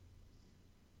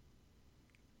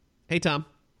Hey, Tom.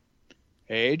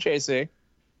 Hey, JC.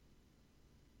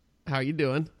 How are you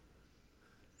doing?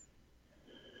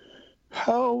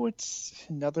 Oh, it's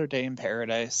another day in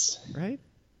paradise. Right?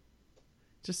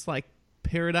 Just like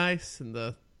paradise in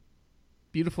the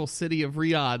beautiful city of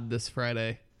Riyadh this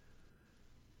Friday.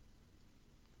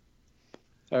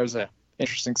 That was an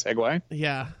interesting segue.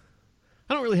 Yeah.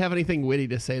 I don't really have anything witty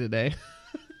to say today.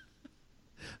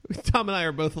 Tom and I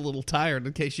are both a little tired,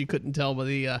 in case you couldn't tell by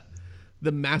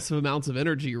the massive amounts of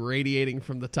energy radiating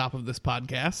from the top of this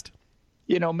podcast.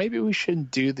 You know, maybe we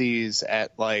shouldn't do these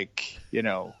at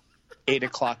 8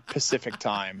 o'clock Pacific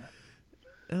time.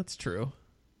 That's true.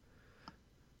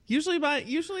 Usually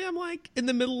I'm like in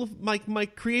the middle of my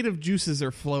creative juices are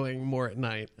flowing more at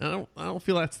night. I don't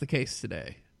feel that's the case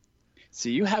today.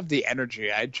 See, you have the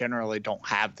energy. I generally don't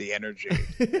have the energy.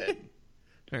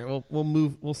 All right, well we'll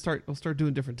move. We'll start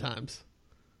doing different times.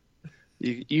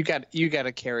 You got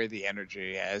to carry the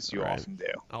energy as you often do.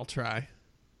 I'll try.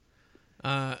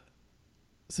 So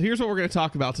here's what we're going to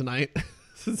talk about tonight,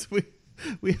 since we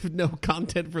have no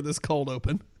content for this cold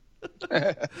open.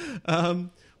 We're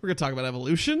going to talk about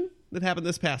Evolution that happened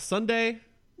this past Sunday.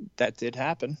 That did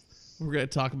happen. We're going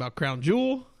to talk about Crown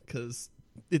Jewel because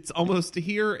it's almost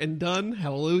here and done.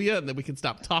 Hallelujah, and then we can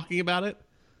stop talking about it.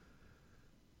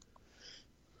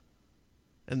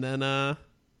 And then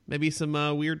maybe some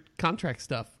weird contract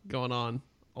stuff going on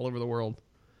all over the world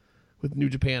with New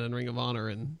Japan and Ring of Honor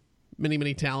and many,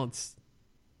 many talents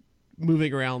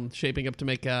moving around, shaping up to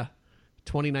make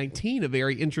 2019 a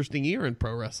very interesting year in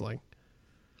pro wrestling.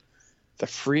 The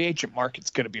free agent market's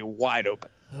going to be wide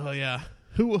open. Oh, yeah.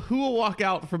 Who will walk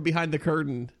out from behind the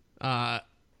curtain at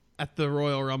the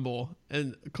Royal Rumble,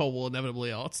 and Cole will inevitably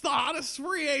yell, "It's the hottest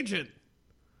free agent!"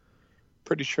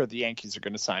 Pretty sure the Yankees are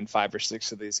going to sign 5 or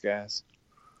 6 of these guys.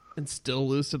 And still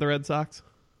lose to the Red Sox?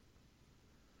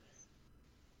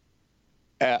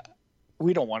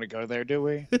 We don't want to go there, do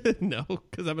we? No,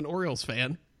 because I'm an Orioles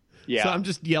fan. Yeah. So I'm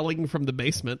just yelling from the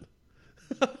basement.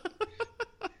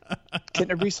 Can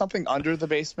there be something under the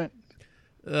basement?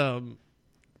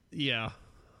 Yeah,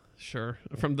 sure.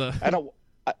 From the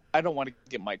I don't want to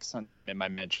get Mike's son in my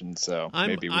mention, so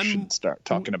maybe we shouldn't start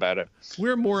talking about it.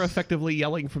 We're more effectively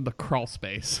yelling from the crawl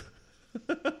space.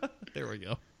 There we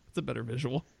go. It's a better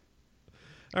visual.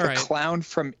 All right. The clown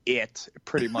from It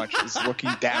pretty much is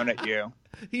looking down at you.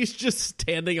 He's just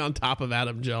standing on top of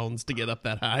Adam Jones to get up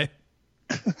that high.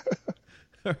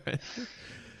 All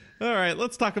right.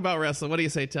 Let's talk about wrestling. What do you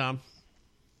say, Tom?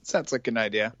 Sounds like an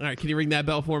idea. All right. Can you ring that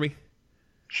bell for me?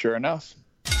 Sure enough.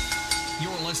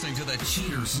 You're listening to the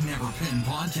Cheaters Never Pin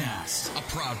podcast, a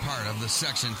proud part of the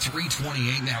Section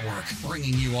 328 network,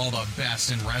 bringing you all the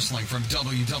best in wrestling from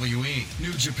WWE,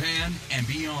 New Japan, and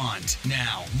beyond.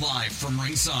 Now, live from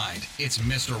ringside, it's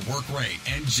Mr. Workrate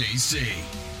and JC.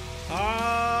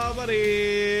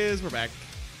 Buddies, we're back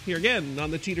here again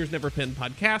on the Cheaters Never Pin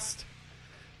podcast.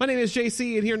 My name is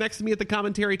JC, and here next to me at the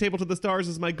commentary table to the stars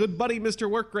is my good buddy, Mr.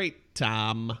 Workrate,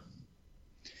 Tom.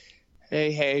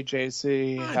 Hey,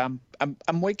 JC.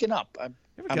 I'm waking up.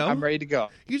 I'm ready to go.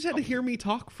 You just had to hear me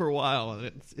talk for a while,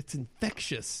 and it's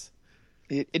infectious.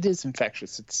 It is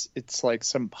infectious. It's like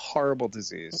some horrible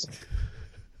disease.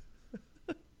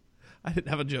 I didn't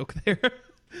have a joke there.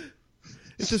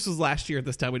 If this was last year at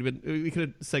this time, we could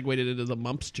have segued it into the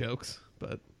mumps jokes,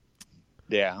 but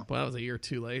yeah, well, that was a year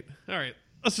too late. All right,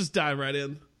 let's just dive right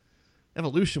in.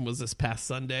 Evolution was this past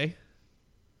Sunday.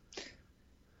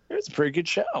 It was a pretty good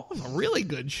show. It was a really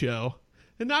good show.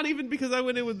 And not even because I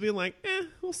went in with being like,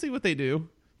 we'll see what they do.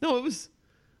 No, it was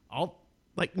all,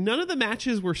 like, none of the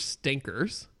matches were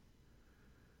stinkers.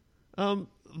 The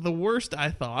worst,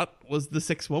 I thought, was the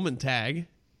 6-woman tag.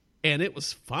 And it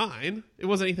was fine. It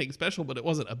wasn't anything special, but it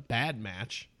wasn't a bad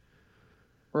match.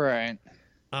 Right.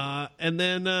 And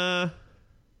then,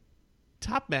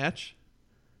 top match,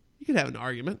 you could have an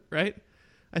argument, right?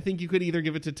 I think you could either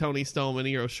give it to Toni Storm and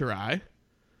Io Shirai,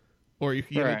 or you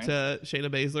could give it to Shayna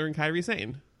Baszler and Kairi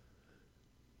Sane.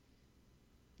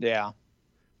 Yeah.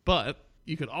 But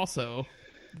you could also...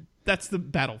 That's the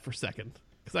battle for second.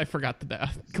 Because I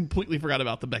completely forgot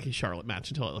about the Becky Charlotte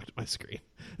match until I looked at my screen.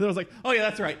 And then I was like, oh yeah,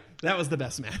 that's right. That was the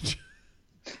best match.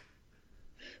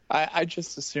 I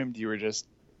just assumed you were just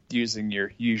using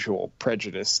your usual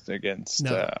prejudice against...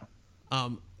 No.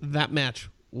 That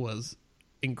match was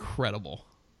incredible.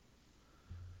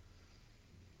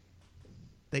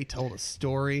 They told a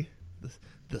story.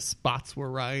 The spots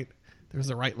were right. There was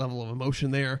the right level of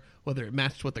emotion there. Whether it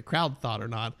matched what the crowd thought or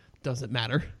not doesn't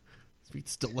matter. We'd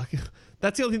still look.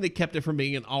 That's the only thing that kept it from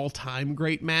being an all-time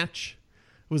great match,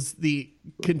 was the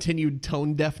continued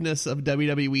tone deafness of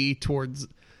WWE towards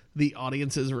the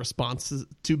audience's responses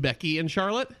to Becky and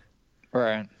Charlotte.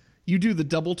 Right. You do the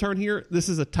double turn here. This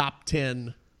is a top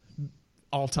 10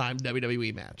 all-time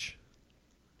WWE match.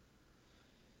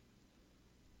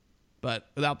 But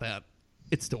without that,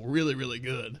 it's still really, really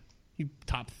good. You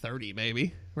top 30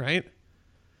 maybe, right?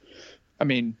 I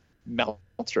mean,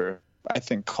 Meltzer, I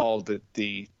think, called it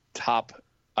the top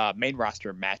main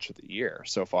roster match of the year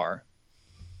so far.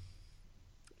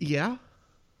 Yeah.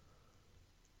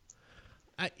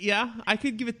 I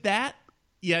could give it that.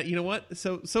 Yeah, you know what?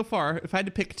 So far, if I had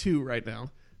to pick two right now,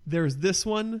 there's this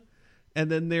one, and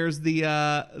then there's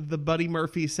the Buddy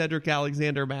Murphy Cedric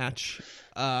Alexander match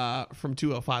from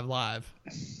 205 Live,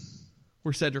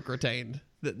 where Cedric retained.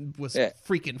 That was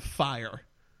freaking fire.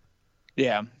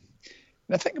 Yeah. And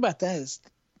the thing about that is,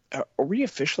 are we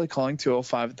officially calling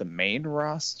 205 the main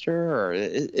roster, or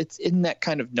it's in that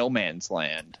kind of no man's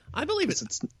land? I believe it.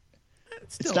 It's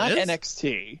not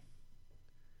NXT,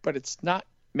 but it's not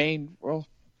main. Well,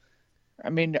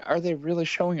 I mean, are they really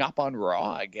showing up on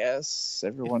Raw? I guess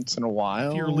every once in a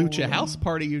while. If you're Lucha House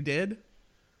Party, you did.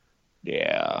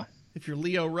 Yeah. If you're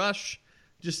Leo Rush,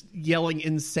 just yelling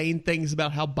insane things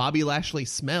about how Bobby Lashley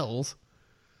smells.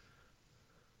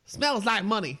 Smells like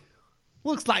money.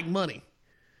 Looks like money.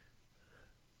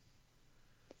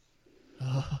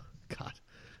 Oh, God.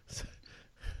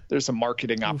 There's a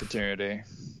marketing opportunity.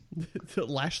 The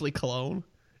Lashley cologne.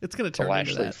 It's going to turn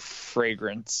Lashley into that.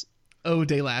 Fragrance. Oh,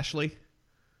 Day Lashley.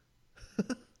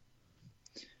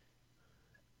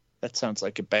 That sounds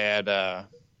like a bad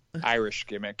Irish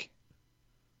gimmick.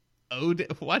 Oh,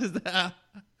 why does that?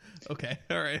 Okay,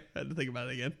 all right. I had to think about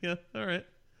it again. Yeah, all right.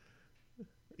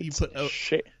 You put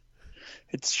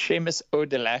it's Seamus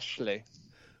O'De Lashley.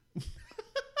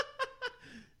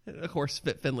 Of course,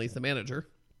 Fit Finley's the manager,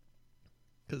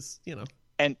 because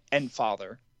and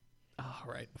father. Oh,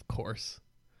 right, of course.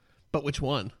 But which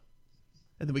one?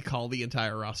 And then we call the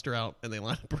entire roster out, and they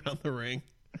line up around the ring.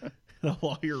 And a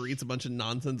lawyer reads a bunch of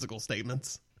nonsensical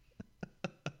statements.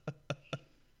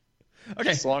 Okay.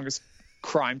 As long as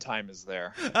crime time is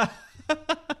there.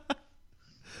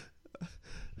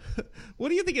 What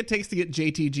do you think it takes to get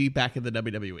JTG back in the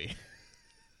WWE?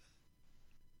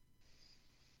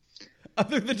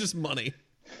 Other than just money.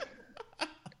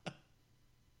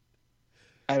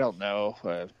 I don't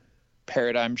know.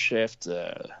 Paradigm shift,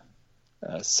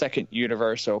 second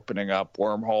universe opening up,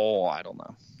 wormhole. I don't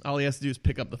know. All he has to do is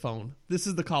pick up the phone. This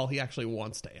is the call he actually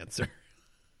wants to answer.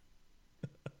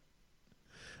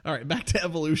 All right, back to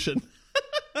Evolution.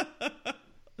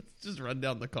 Let's just run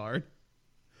down the card.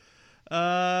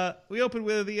 We open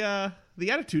with the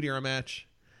Attitude Era match.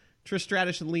 Trish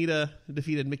Stratus and Lita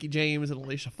defeated Mickie James and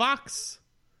Alicia Fox,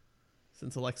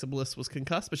 since Alexa Bliss was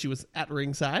concussed, but she was at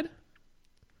ringside.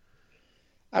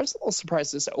 I was a little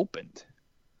surprised this opened.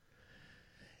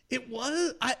 It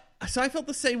was. So I felt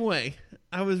the same way.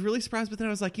 I was really surprised, but then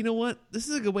I was like, you know what? This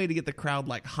is a good way to get the crowd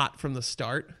hot from the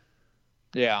start.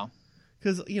 Yeah.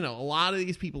 Because, a lot of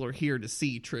these people are here to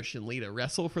see Trish and Lita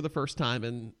wrestle for the first time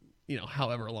in,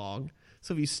 however long.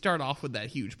 So if you start off with that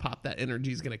huge pop, that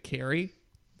energy is going to carry.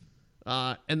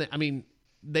 They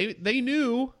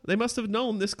knew, they must have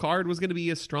known this card was going to be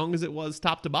as strong as it was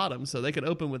top to bottom, so they could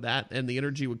open with that and the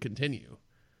energy would continue.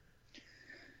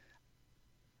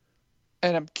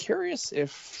 And I'm curious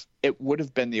if it would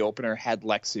have been the opener had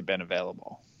Lexi been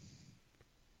available.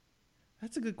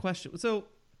 That's a good question. So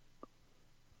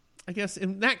I guess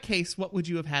in that case, what would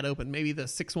you have had open? Maybe the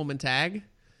 6-woman tag?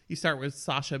 You start with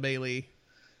Sasha, Bayley,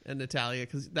 and Natalya,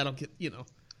 because that'll get,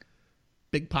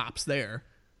 big pops there.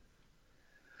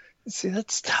 See,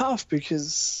 that's tough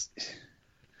because,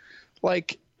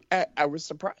 I was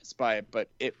surprised by it, but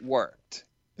it worked.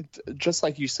 Just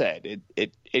like you said,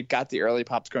 it got the early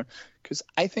pops going. Because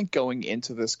I think going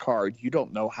into this card, you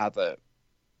don't know how the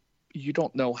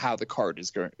card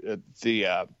is going.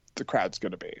 The crowd's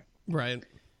going to be right.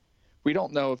 We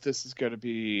don't know if this is going to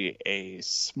be a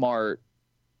smart,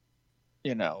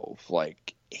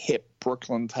 hip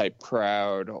Brooklyn type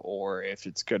crowd, or if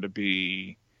it's going to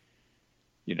be,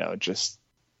 just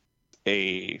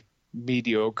a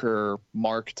mediocre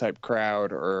Mark type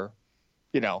crowd, or,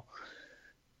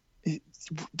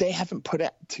 they haven't put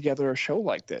together a show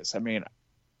like this. I mean,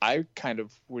 I kind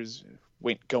of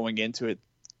went going into it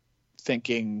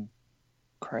thinking,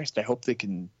 Christ, I hope they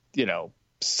can,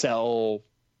 sell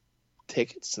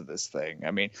tickets to this thing.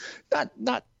 I mean,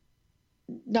 not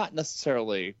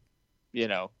necessarily,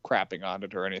 crapping on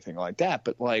it or anything like that,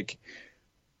 but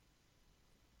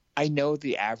I know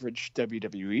the average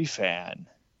WWE fan,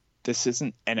 this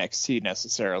isn't NXT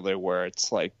necessarily, where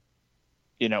it's where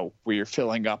you're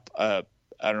filling up an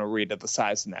arena the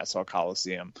size of Nassau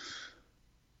Coliseum.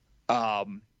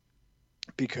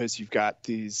 because you've got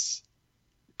these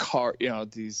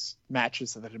these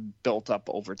matches that have been built up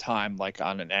over time, like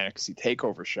on an NXT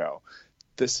TakeOver show.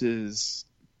 This is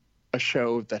a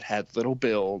show that had little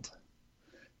build,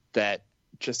 that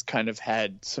just kind of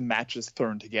had some matches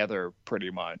thrown together pretty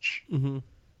much. Mm-hmm.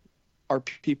 Are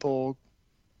people,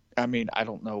 I mean, I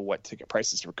don't know what ticket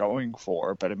prices are going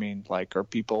for, but I mean, like, are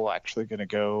people actually going to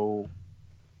go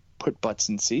put butts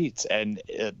in seats? And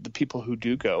the people who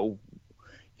do go,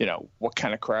 what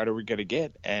kind of crowd are we going to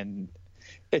get? And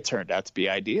it turned out to be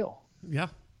ideal. Yeah.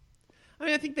 I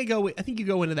mean, I think you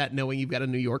go into that knowing you've got a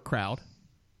New York crowd,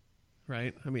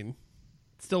 right? I mean,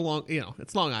 it's still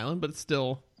it's Long Island, but it's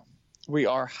still. We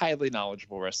are highly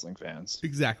knowledgeable wrestling fans.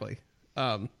 Exactly.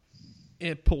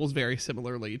 It pulls very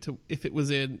similarly to if it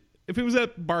was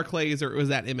at Barclays or it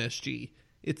was at MSG.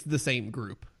 It's the same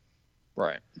group.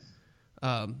 Right.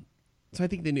 So I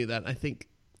think they knew that. I think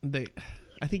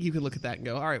you could look at that and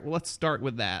go, all right, well, let's start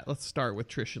with that. Let's start with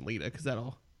Trish and Lita, because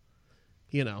that'll,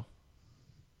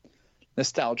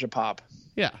 nostalgia pop.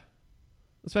 Yeah.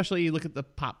 Especially you look at the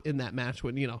pop in that match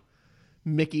when,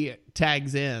 Mickey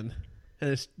tags in.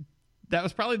 And that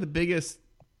was probably the biggest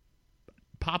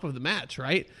pop of the match,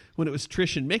 right? When it was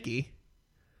Trish and Mickey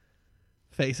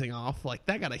facing off. Like,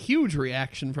 that got a huge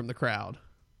reaction from the crowd.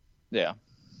 Yeah.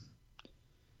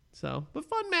 So, but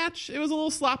fun match. It was a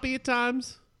little sloppy at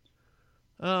times.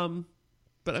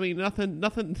 But I mean, nothing,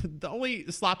 the only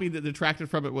sloppy that detracted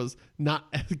from it was not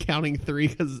counting 3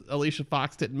 because Alicia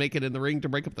Fox didn't make it in the ring to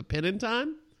break up the pin in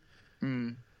time.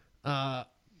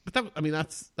 But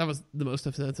that was the most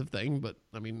offensive thing, but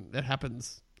I mean, it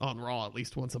happens on Raw at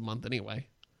least once a month anyway.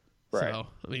 Right. So,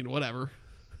 I mean, whatever.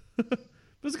 It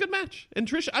was a good match.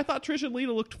 And I thought Trish and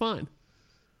Lita looked fine.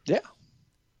 Yeah.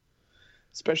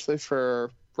 Especially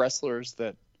for wrestlers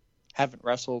that haven't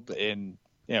wrestled in,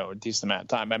 a decent amount of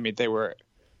time. I mean, they were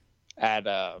at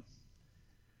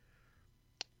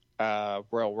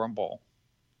Royal Rumble.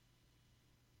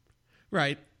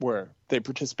 Right. Where they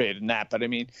participated in that. But I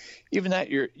mean, even that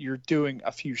you're doing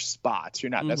a few spots. You're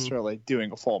not necessarily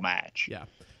doing a full match. Yeah.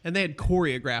 And they had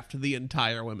choreographed the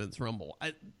entire Women's Rumble.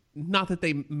 Not that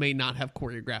they may not have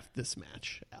choreographed this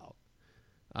match out.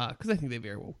 Because I think they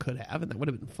very well could have, and that would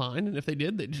have been fine. And if they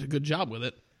did, they did a good job with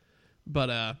it. But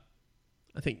I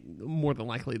think more than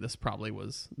likely this probably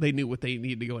was, they knew what they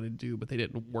needed to go in and do, but they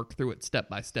didn't work through it step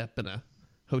by step in a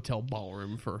hotel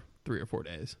ballroom for 3 or 4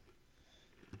 days.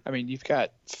 I mean, you've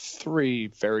got 3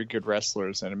 very good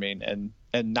wrestlers, and I mean,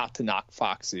 and not to knock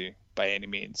Foxy by any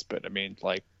means, but I mean,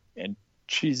 like, and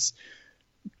she's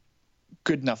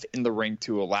good enough in the ring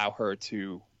to allow her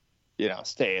to,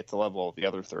 stay at the level of the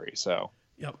other 3. So,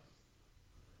 yep.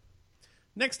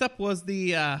 Next up was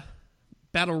the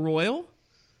Battle Royal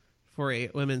for a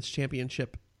women's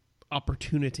championship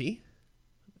opportunity,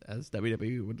 as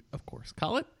WWE would, of course,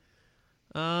 call it.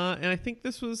 And I think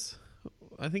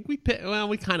we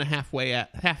kind of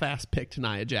half-ass picked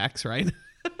Nia Jax, right?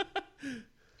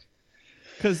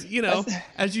 Because,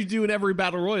 as you do in every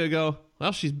Battle Royal, you go,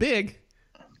 well, she's big.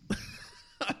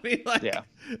 I mean, like, yeah.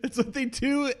 It's what they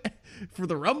do for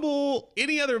the Rumble.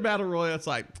 Any other Battle Royal, it's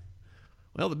like,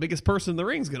 well, the biggest person in the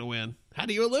ring's going to win. How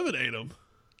do you eliminate them?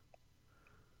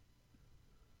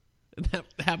 And that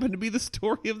happened to be the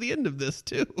story of the end of this,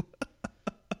 too.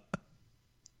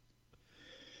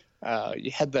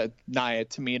 You had the Nia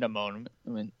Tamina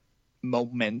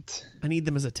moment. I need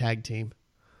them as a tag team.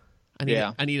 I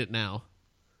need it now.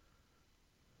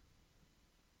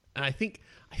 And I think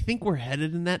we're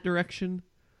headed in that direction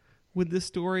with this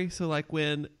story. So, like,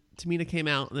 when Tamina came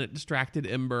out and it distracted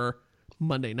Ember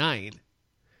Monday night,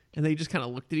 and they just kind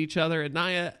of looked at each other, and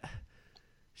Nia,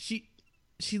 she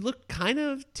looked kind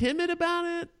of timid about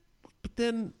it, but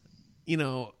then,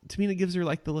 Tamina gives her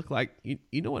like the look like,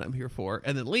 you know what I'm here for,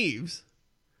 and then leaves.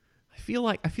 I feel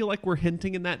like we're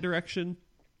hinting in that direction,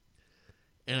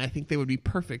 and I think they would be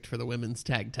perfect for the women's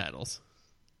tag titles.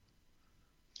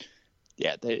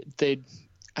 Yeah, they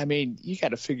I mean, you got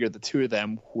to figure the 2 of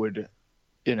them would,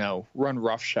 run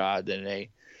roughshod in a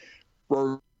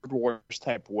Road Warriors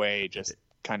type way, just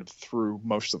kind of through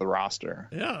most of the roster.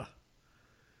 Yeah.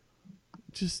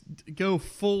 Just go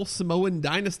full Samoan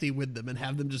Dynasty with them and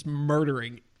have them just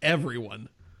murdering everyone.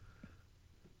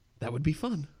 That would be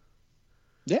fun.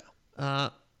 Yeah.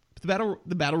 The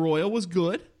Battle Royal was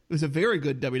good. It was a very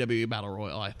good WWE Battle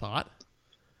Royal, I thought.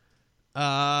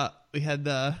 We had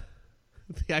the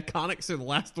Iconics are the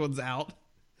last ones out.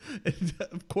 And,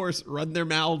 of course, run their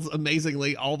mouths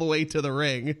amazingly all the way to the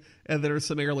ring, and they're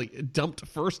summarily dumped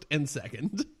first and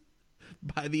second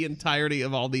by the entirety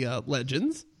of all the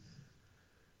legends.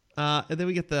 And then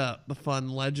we get the fun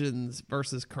Legends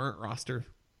versus current roster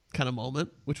kind of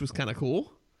moment, which was kind of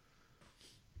cool.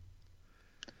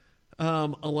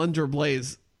 Alundra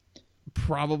Blaze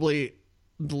probably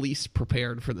the least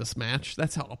prepared for this match.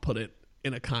 That's how I'll put it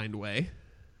in a kind way.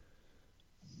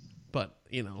 But,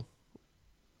 you know,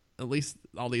 at least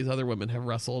all these other women have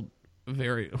wrestled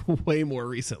way more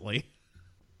recently.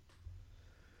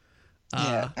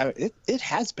 It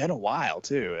has been a while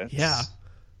too. Yeah.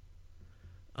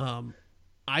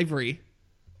 Ivory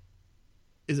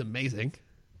is amazing.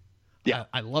 Yeah.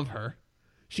 I love her.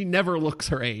 She never looks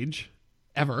her age,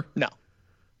 ever. No.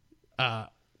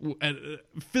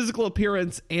 Physical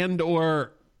appearance and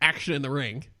or action in the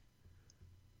ring.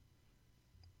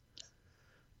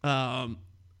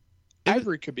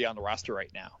 Ivory could be on the roster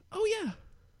right now. Oh yeah.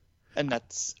 And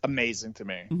that's amazing to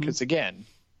me because again,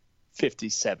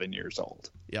 57 years old.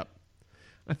 Yep.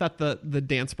 I thought the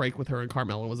dance break with her and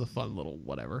Carmella was a fun little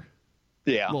whatever.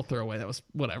 Yeah. Little throwaway. That was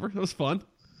whatever. It was fun.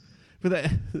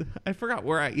 But I forgot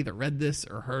where I either read this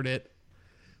or heard it.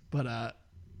 But I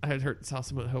had saw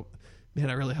someone hope. Man,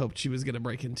 I really hoped she was going to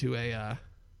break into a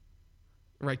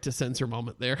right to censor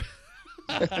moment there.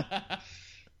 Which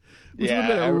would have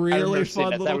been a really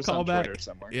fun little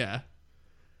callback. Yeah.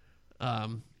 But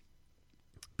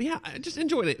yeah, I just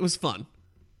enjoyed it. It was fun.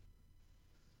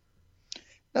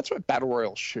 That's what Battle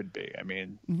Royal should be. I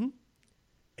mean,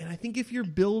 and I think if you're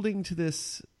building to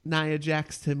this Nia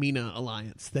Jax Tamina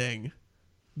alliance thing,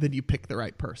 then you pick the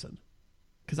right person.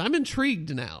 Because I'm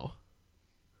intrigued now.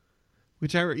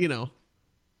 Which I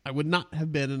would not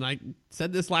have been, and I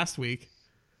said this last week,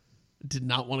 did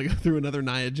not want to go through another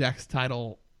Nia Jax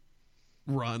title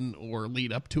run or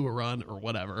lead up to a run or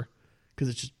whatever, because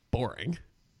it's just boring.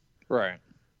 Right.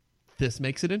 This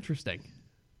makes it interesting.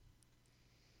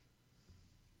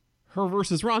 Her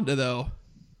versus Ronda, though.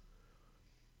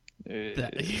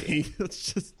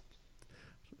 It's just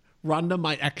Ronda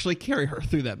might actually carry her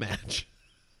through that match.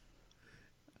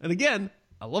 And again,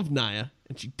 I love Nia,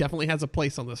 and she definitely has a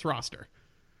place on this roster.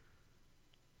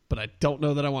 But I don't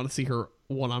know that I want to see her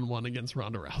one-on-one against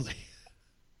Ronda Rousey.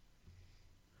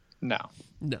 No.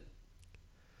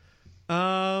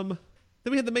 Then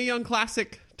we had the Mae Young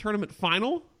Classic tournament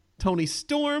final. Toni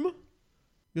Storm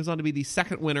goes on to be the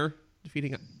second winner,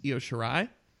 defeating Io Shirai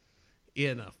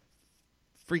in a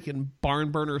freaking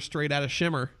barn burner straight out of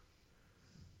Shimmer.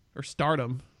 Or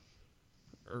Stardom.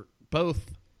 Or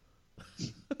both.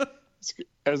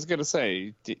 I was going to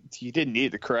say, you didn't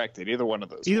need to correct it. Either one of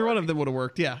those. One of them would have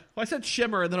worked, yeah. Well, I said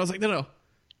Shimmer, and then I was like, no.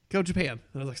 Go Japan.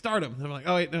 And I was like, Stardom. And I'm like,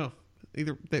 oh, wait, no.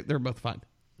 They're both fine.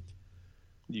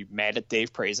 You mad at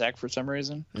Dave Prazak for some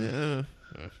reason?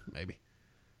 Maybe.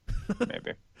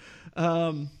 Maybe.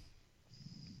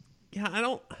 Yeah, I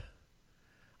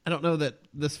don't know that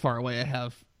this far away I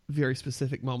have very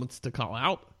specific moments to call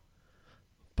out,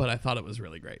 but I thought it was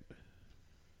really great.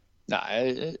 No,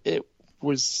 it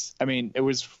was, I mean, it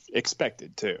was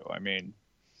expected too. I mean,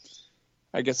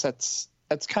 I guess that's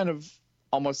kind of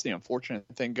almost the unfortunate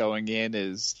thing going in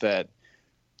is that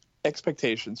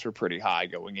expectations were pretty high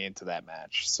going into that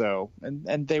match. So,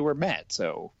 and they were met.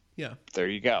 So yeah, there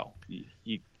you go.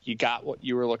 You got what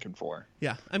you were looking for.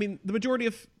 Yeah. I mean, the majority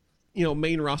of,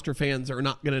 main roster fans are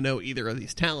not going to know either of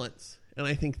these talents. And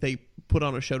I think they put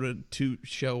on a show to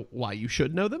show why you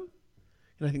should know them.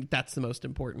 And I think that's the most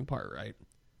important part, right?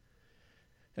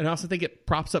 And I also think it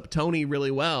props up Toni really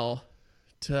well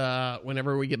to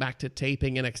whenever we get back to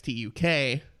taping NXT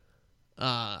UK,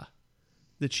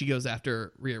 that she goes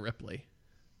after Rhea Ripley.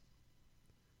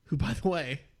 Who, by the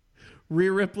way,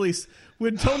 Rhea Ripley's,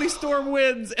 when Toni Storm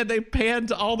wins and they pan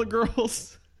to all the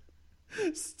girls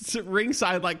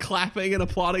ringside, like clapping and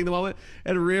applauding the moment,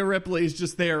 and Rhea Ripley's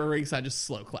just there ringside, just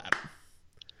slow clap.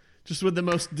 Just with the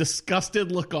most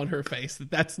disgusted look on her face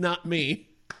that's not me.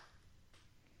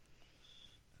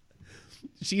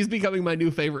 She's becoming my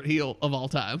new favorite heel of all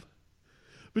time.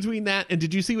 Between that and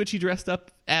did you see what she dressed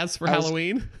up as for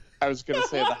Halloween? I was going to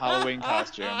say the Halloween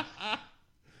costume.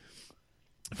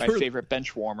 My favorite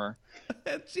bench warmer.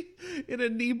 She, in a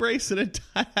knee brace and a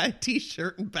tie-dye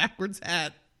t-shirt and backwards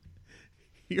hat.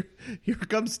 Here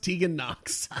comes Tegan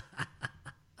Knox.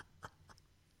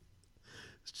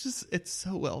 It's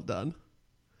so well done.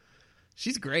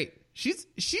 She's great. She's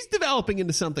developing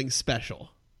into something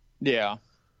special. Yeah.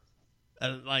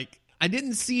 I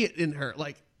didn't see it in her.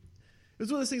 Like, it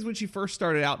was one of those things when she first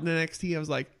started out in NXT, I was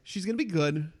like, she's going to be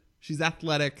good. She's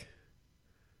athletic.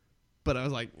 But I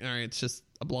was like, all right, it's just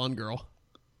a blonde girl.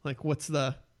 Like, what's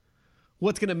going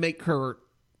to make her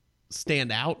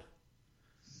stand out?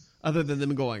 Other than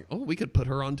them going, oh, we could put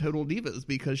her on Total Divas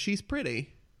because she's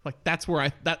pretty. Like, that's where I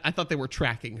thought they were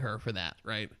tracking her for that,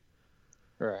 right?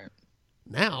 Right.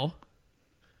 Now,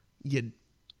 you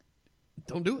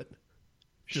don't do it.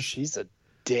 She's a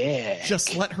dick.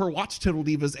 Just let her watch Total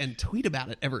Divas and tweet about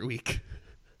it every week.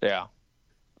 Yeah.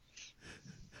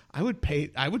 I would pay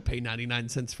 99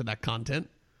 cents for that content.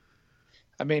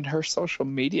 I mean, her social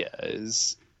media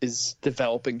is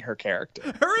developing her character.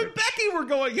 Her and Becky were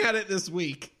going at it this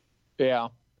week. Yeah.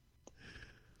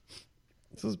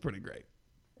 This was pretty great.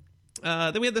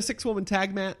 Then we had the 6-woman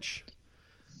tag match.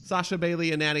 Sasha,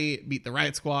 Bailey, and Natty beat the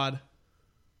Riot Squad.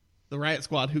 The Riot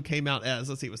Squad, who came out as,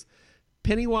 let's see, it was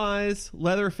Pennywise,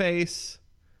 Leatherface,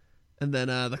 and then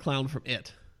the clown from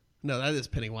It. No, that is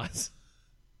Pennywise.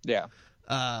 Yeah.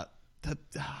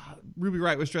 Ruby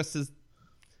Riott was dressed as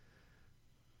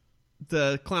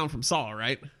the clown from Saw,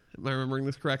 right? Am I remembering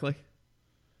this correctly?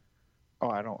 Oh,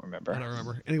 I don't remember. I don't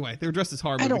remember. Anyway, they were dressed as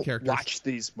horror I movie don't characters. watch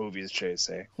these movies,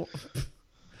 JC.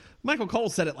 Michael Cole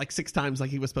said it like 6 times,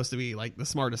 like he was supposed to be like the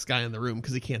smartest guy in the room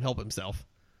because he can't help himself.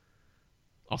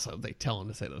 Also, they tell him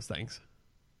to say those things.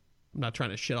 I'm not trying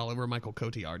to shit all over Michael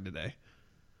Cotillard today.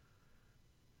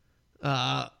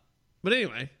 But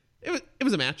anyway, it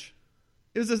was a match.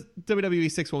 It was a WWE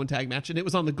 6-woman tag match, and it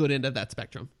was on the good end of that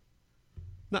spectrum.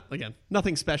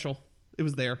 Nothing special. It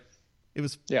was there. It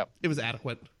was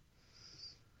adequate.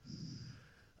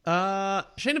 Shayna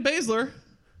Baszler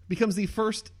becomes the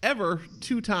first ever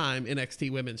 2-time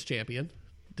NXT Women's Champion,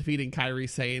 defeating Kairi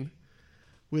Sane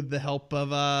with the help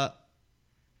of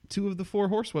 2 of the 4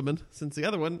 horsewomen, since the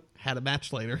other one had a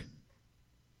match later.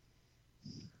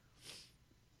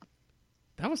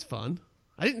 That was fun.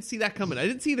 I didn't see that coming. I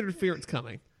didn't see the interference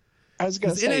coming. I was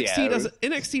going to say,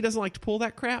 NXT doesn't like to pull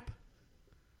that crap.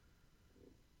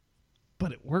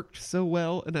 But it worked so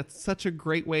well, and that's such a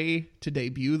great way to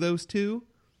debut those 2.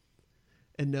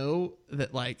 And know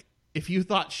that, like, if you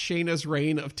thought Shayna's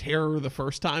reign of terror the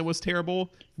first time was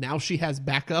terrible, now she has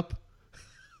backup.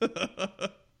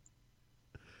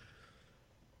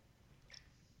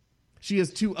 She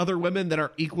has 2 other women that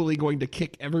are equally going to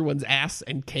kick everyone's ass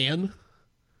and can.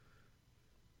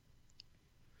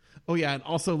 Oh, yeah, and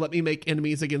also let me make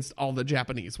enemies against all the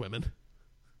Japanese women.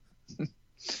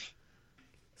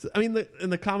 So, I mean,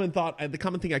 the common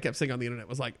thing I kept saying on the internet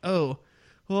was like, oh,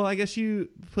 well, I guess you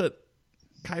put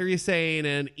Kairi Sane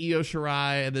and Io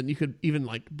Shirai, and then you could even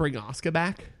like bring Asuka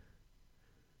back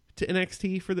to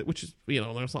NXT for that, which is,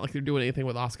 it's not like they're doing anything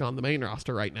with Asuka on the main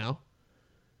roster right now.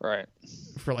 Right.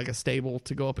 For like a stable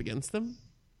to go up against them.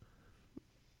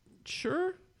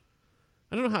 Sure.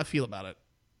 I don't know how I feel about it.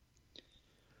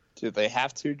 Do they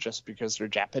have to just because they're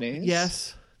Japanese?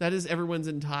 Yes. That is everyone's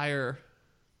entire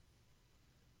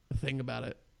thing about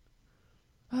it.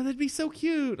 Oh, that'd be so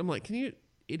cute. I'm like, can you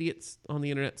idiots on the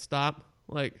internet stop?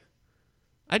 Like,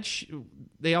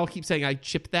 they all keep saying I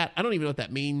chipped that. I don't even know what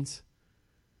that means.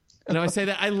 And I say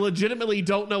that I legitimately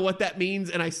don't know what that means,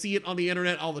 and I see it on the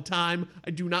internet all the time.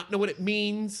 I do not know what it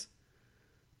means.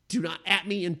 Do not at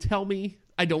me and tell me.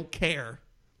 I don't care.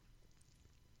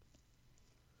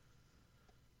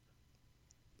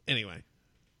 Anyway.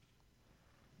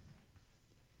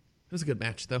 It was a good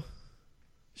match, though.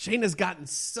 Shayna's gotten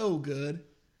so good.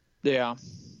 Yeah.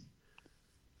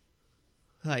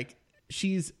 Like,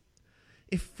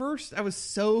 at first I was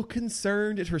so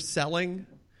concerned at her selling,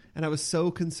 and I was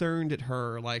so concerned at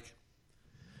her, like,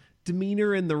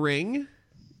 demeanor in the ring.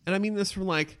 And I mean this from,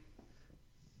 like,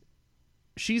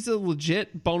 she's a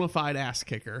legit bona fide ass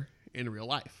kicker in real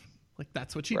life. Like,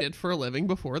 that's what she did for a living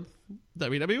before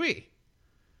WWE.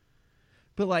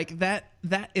 But, like, that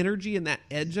energy and that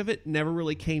edge of it never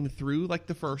really came through, like,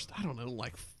 the first,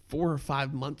 4 or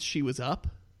 5 months she was up.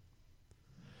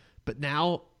 But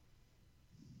now,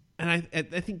 and I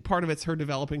think part of it's her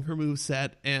developing her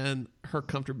moveset and her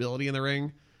comfortability in the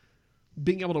ring,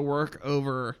 being able to work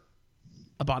over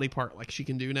a body part like she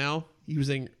can do now,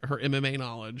 using her MMA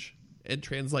knowledge and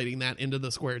translating that into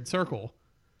the squared circle.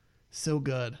 So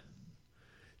good.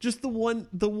 Just the one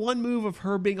move of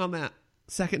her being on that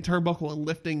second turnbuckle and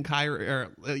lifting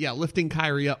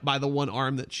Kairi up by the one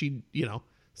arm that she,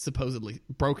 supposedly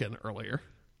broken earlier.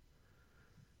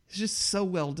 It's just so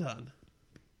well done.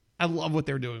 I love what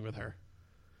they're doing with her.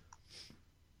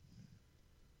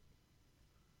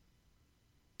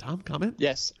 Tom, comment?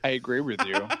 Yes, I agree with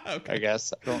you. Okay. I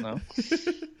guess. I don't know.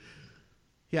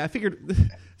 Yeah, I figured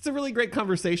it's a really great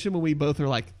conversation when we both are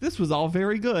like, this was all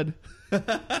very good.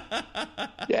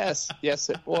 Yes,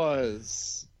 it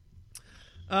was.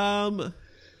 That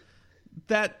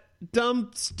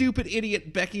dumb, stupid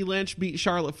idiot Becky Lynch beat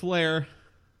Charlotte Flair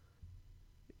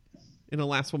in a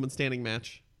last woman standing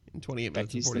match in 28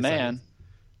 minutes and 40 the man.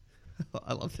 seconds.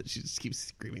 I love that she just keeps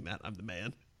screaming that. I'm the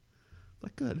man.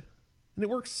 Like, good. And it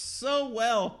works so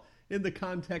well in the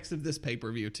context of this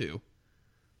pay-per-view too.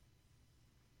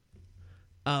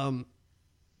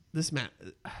 This match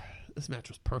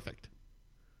was perfect.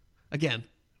 Again,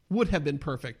 would have been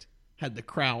perfect had the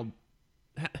crowd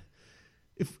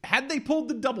had they pulled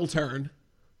the double turn,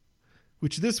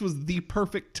 which this was the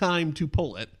perfect time to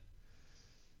pull it.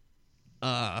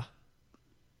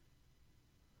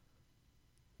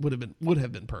 Would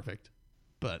have been perfect,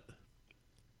 but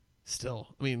still,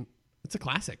 I mean, it's a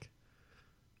classic.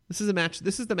 This is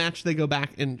the match they go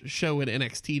back and show in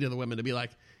NXT to the women to be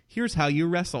like, here's how you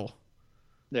wrestle.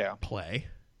 Yeah. Play.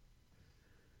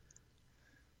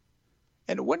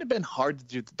 And it wouldn't have been hard to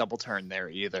do the double turn there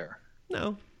either.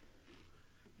 No.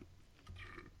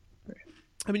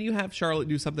 I mean, you have Charlotte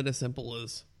do something as simple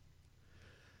as,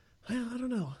 I don't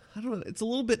know. It's a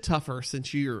little bit tougher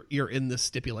since you're in this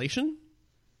stipulation.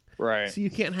 Right. So you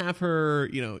can't have her,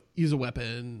 use a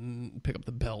weapon, pick up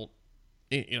the belt,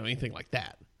 anything like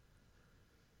that.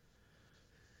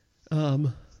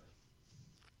 But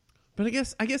I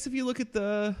guess if you look at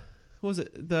the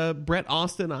Bret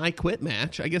Austin I Quit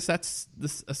match, I guess that's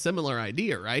a similar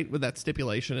idea, right? With that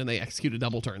stipulation, and they execute a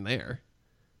double turn there.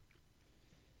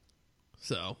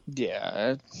 So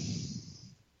yeah,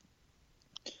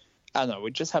 I don't know. We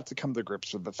just have to come to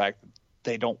grips with the fact that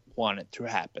they don't want it to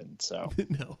happen. So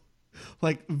no,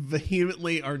 like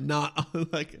vehemently are not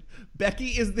like Becky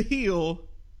is the heel,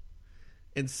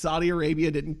 and Saudi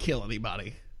Arabia didn't kill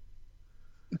anybody.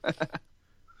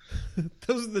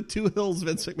 Those are the two hills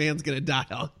Vince McMahon's going to die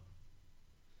on,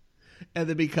 and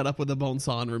then be cut up with a bone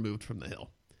saw and removed from the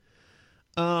hill.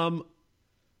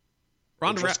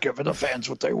 Just giving the fans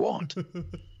what they want.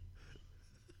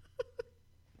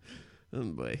 Oh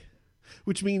boy.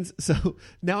 Which means, so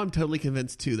now I'm totally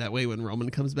convinced too, that way when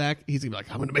Roman comes back, he's going to be like,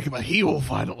 I'm going to make him a heel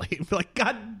finally. And be like,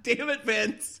 God damn it,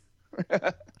 Vince.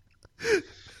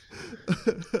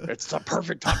 It's the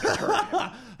perfect time to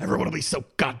turn. Everyone will be so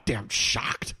goddamn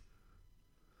shocked.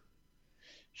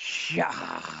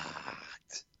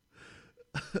 Shocked.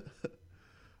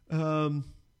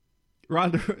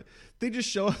 Ronda, they just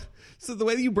show, so the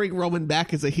way that you bring Roman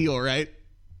back as a heel, right,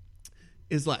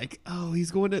 is like, oh,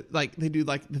 he's going to, like, they do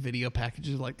like the video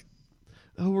packages, like,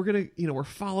 oh, we're gonna, we're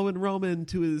following Roman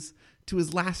to his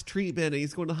last treatment, and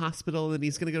he's going to the hospital, and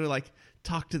he's gonna go to like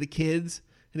talk to the kids,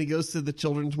 and he goes to the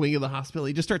children's wing of the hospital.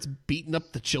 He just starts beating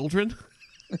up the children.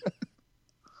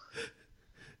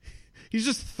 He's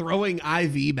just throwing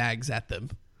IV bags at them.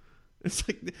 It's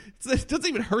like, it doesn't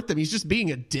even hurt them. He's just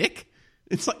being a dick.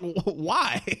 It's like,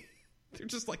 why? They're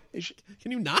just like,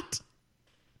 can you not?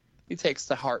 He takes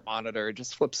the heart monitor,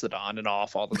 just flips it on and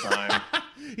off all the time.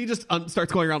 He just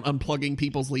starts going around unplugging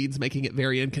people's leads, making it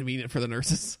very inconvenient for the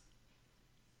nurses.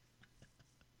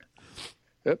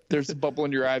 Yep, there's a bubble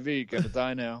in your IV. Gonna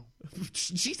die now.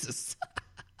 Jesus.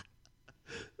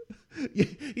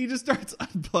 He just starts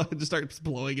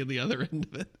blowing in the other end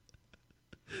of it.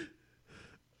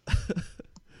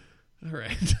 All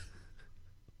right.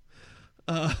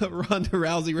 Ronda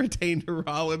Rousey retained her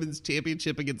Raw Women's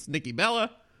Championship against Nikki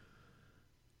Bella.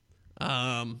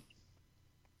 That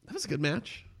was a good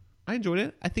match. I enjoyed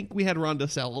it. I think we had Ronda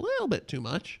sell a little bit too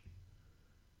much.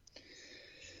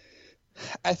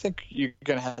 I think you're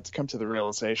going to have to come to the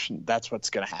realization that's what's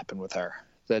going to happen with her.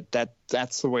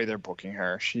 That's the way they're booking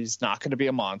her. She's not going to be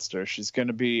a monster. She's going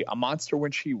to be a monster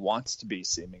when she wants to be,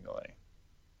 seemingly.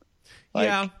 Like,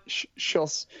 yeah.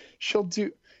 She'll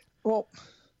do... Well,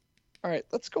 all right,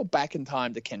 let's go back in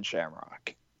time to Ken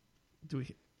Shamrock. Do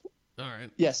we... All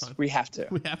right. Yes, we have to.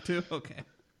 We have to? Okay.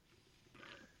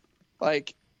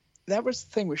 Like, that was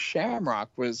the thing with Shamrock,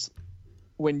 was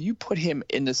when you put him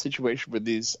in the situation with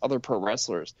these other pro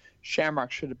wrestlers,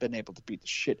 Shamrock should have been able to beat the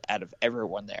shit out of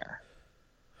everyone there.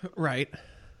 Right.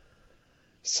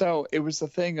 So it was the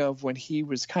thing of when he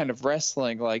was kind of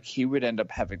wrestling, like, he would end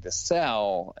up having to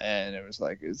sell, and it was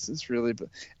like, is this really...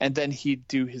 And then he'd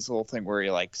do his little thing where he,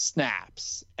 like,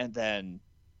 snaps, and then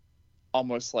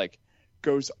almost, like,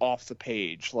 goes off the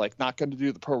page, like, not going to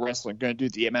do the pro wrestling, going to do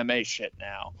the MMA shit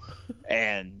now,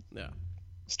 and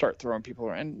start throwing people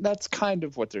around. And that's kind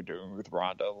of what they're doing with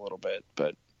Ronda a little bit,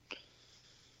 but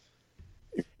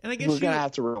and I guess we're going to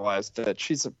have to realize that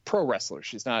she's a pro wrestler.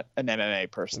 She's not an MMA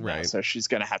person now, right. so she's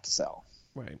going to have to sell.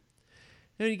 Right.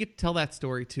 And you get to tell that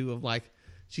story, too, of, like,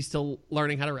 she's still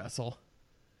learning how to wrestle.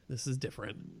 This is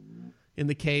different. In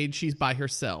the cage, she's by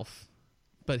herself.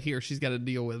 But here, she's got to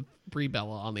deal with Brie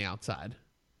Bella on the outside.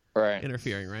 Right.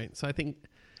 Interfering, right? So I think,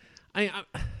 I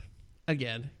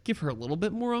again, give her a little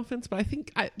bit more offense, but I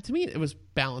think, to me, it was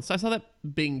balanced. I saw that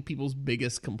being people's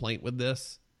biggest complaint with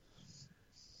this.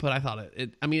 But I thought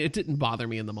it didn't bother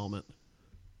me in the moment.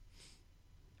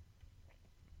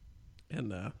 And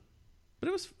but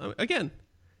it was again,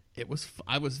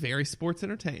 I was very sports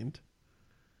entertained,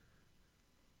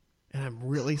 and I'm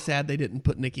really sad they didn't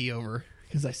put Nikki over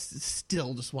because I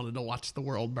still just wanted to watch the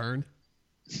world burn.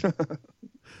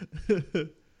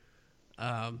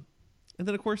 And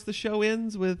then, of course, the show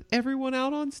ends with everyone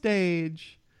out on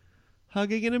stage,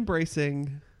 hugging and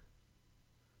embracing.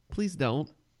 Please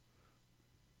don't.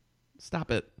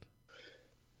 Stop it.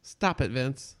 Stop it,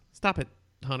 Vince. Stop it,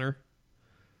 Hunter.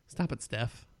 Stop it,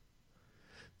 Steph.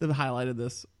 They've highlighted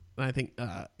this, and I think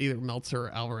either Meltzer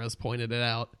or Alvarez pointed it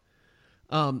out.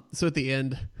 So at the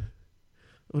end,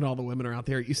 when all the women are out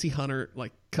there, you see Hunter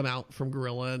like come out from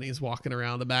Gorilla, and he's walking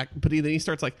around the back, but then he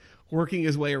starts like working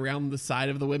his way around the side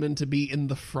of the women to be in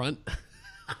the front.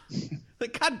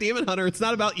 Like, God damn it, Hunter! It's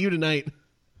not about you tonight.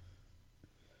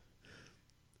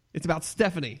 It's about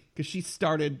Stephanie because she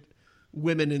started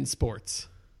women in sports.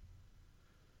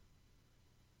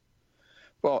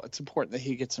 Well, it's important that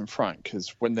he gets in front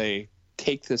because when they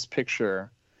take this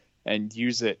picture and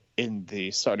use it in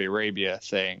the Saudi Arabia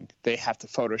thing, they have to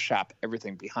Photoshop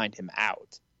everything behind him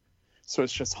out. So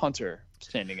it's just Hunter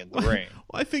standing in the ring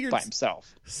I figured by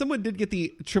himself. Someone did get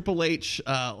the Triple H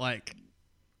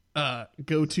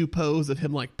go-to pose of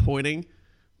him like pointing,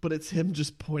 but it's him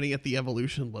just pointing at the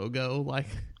Evolution logo like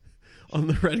on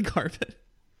the red carpet.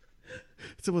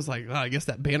 It's almost like, I guess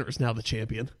that Banner is now the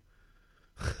champion.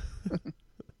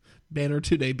 Banner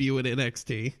to debut at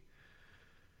NXT.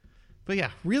 But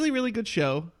yeah, really, really good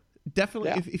show.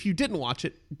 Definitely, Yeah. if you didn't watch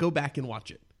it, go back and watch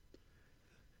it.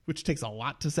 Which takes a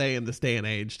lot to say in this day and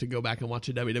age to go back and watch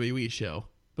a WWE show.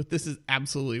 But this is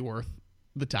absolutely worth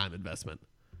the time investment.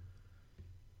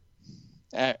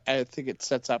 I think it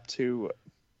sets up to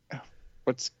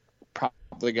what's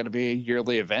probably going to be a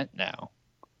yearly event now,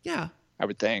 Yeah. I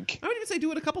would think. I would even say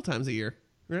do it a couple times a year,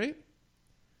 right?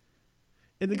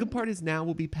 And the good part is now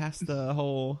we'll be past the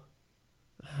whole,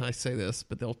 I say this,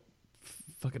 but they'll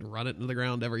fucking run it into the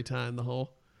ground every time. The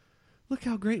whole, look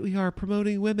how great we are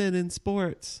promoting women in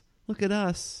sports. Look at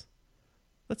us.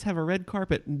 Let's have a red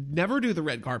carpet. Never do the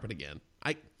red carpet again.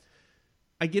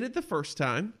 I get it the first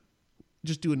time.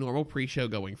 Just do a normal pre-show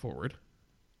going forward.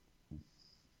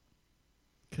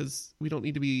 Because we don't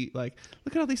need to be like,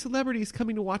 look at all these celebrities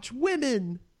coming to watch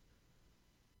women.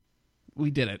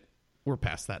 We did it. We're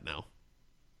past that now.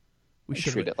 We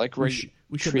should treat it like we should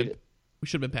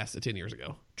have been past it 10 years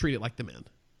ago. Treat it like the men.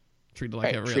 Treat it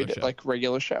like every treat other it show. like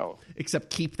regular show. Except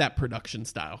keep that production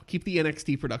style. Keep the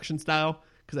NXT production style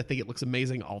because I think it looks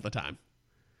amazing all the time.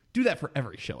 Do that for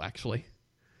every show, actually.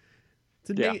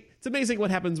 It's amazing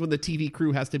what happens when the TV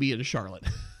crew has to be in Charlotte.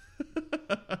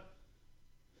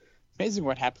 Amazing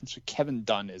what happens when Kevin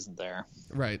Dunn isn't there.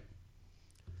 Right.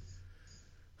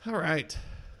 All right.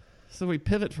 So we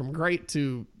pivot from great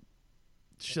to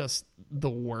just the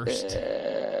worst.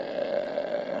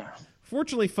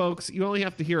 Fortunately, folks, you only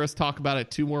have to hear us talk about it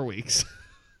 2 more weeks.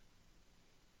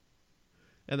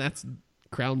 And that's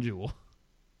Crown Jewel.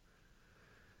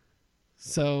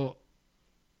 So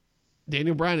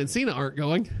Daniel Bryan and Cena aren't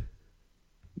going.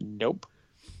 Nope.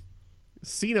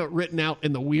 Cena written out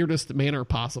in the weirdest manner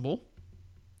possible.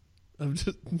 Of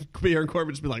just Baron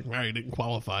Corbin just be like, well, you didn't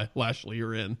qualify. Lashley,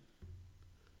 you're in.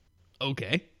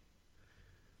 Okay.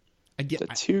 The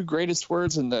 2 greatest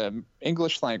words in the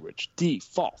English language.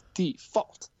 Default.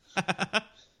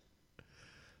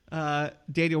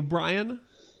 Daniel Bryan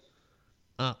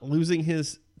losing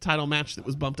his title match that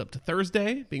was bumped up to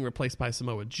Thursday, being replaced by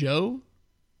Samoa Joe.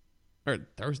 Or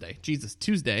Thursday. Jesus,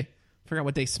 Tuesday. Forgot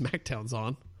what day SmackDown's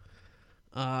on.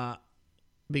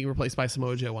 Being replaced by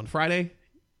Samoa Joe on Friday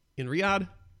in Riyadh.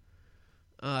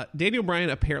 Daniel Bryan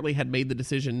apparently had made the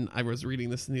decision, I was reading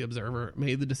this in The Observer,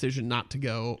 made the decision not to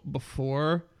go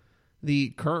before the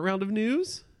current round of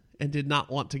news and did not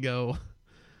want to go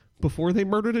before they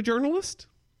murdered a journalist.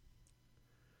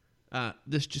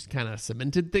 This just kind of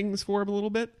cemented things for him a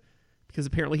little bit because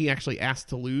apparently he actually asked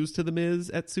to lose to The Miz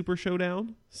at Super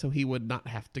Showdown, so he would not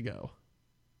have to go.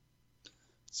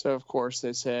 So, of course,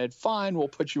 they said, fine, we'll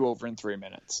put you over in 3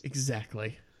 minutes.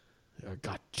 Exactly.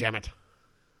 God damn it.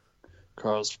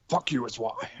 Because fuck you is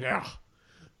why. Yeah.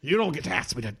 You don't get to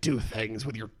ask me to do things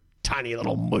with your tiny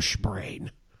little mush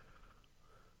brain.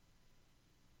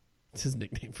 It's his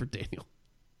nickname for Daniel.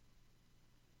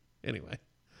 Anyway.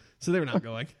 So they're not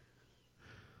going.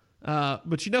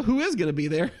 But you know who is going to be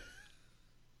there?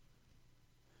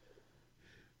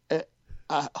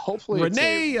 Hopefully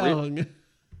Renee Young.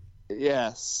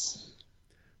 Yes.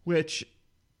 Which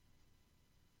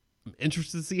I'm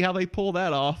interested to see how they pull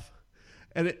that off.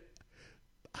 And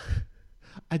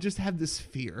I just have this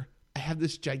fear. I have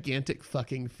this gigantic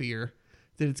fucking fear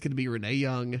that it's going to be Renee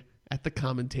Young at the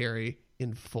commentary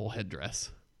in full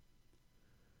headdress.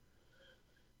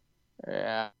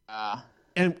 Yeah.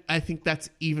 And I think that's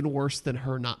even worse than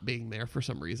her not being there for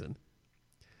some reason.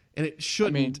 And it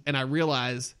shouldn't. And I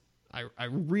realize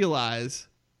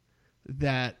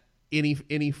that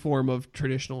any form of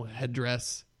traditional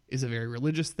headdress is a very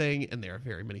religious thing, and there are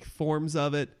very many forms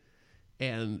of it.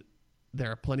 And there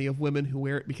are plenty of women who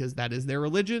wear it because that is their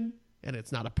religion, and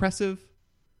it's not oppressive.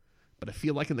 But I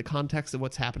feel like in the context of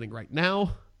what's happening right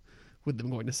now, with them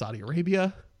going to Saudi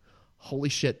Arabia, holy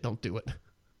shit, don't do it.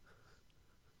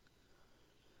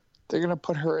 They're going to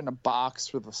put her in a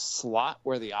box with a slot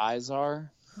where the eyes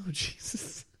are. Oh,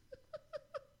 Jesus.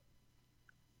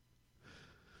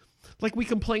 Like we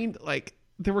complained, like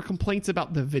there were complaints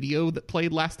about the video that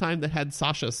played last time that had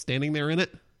Sasha standing there in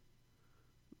it.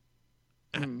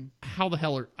 How the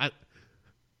hell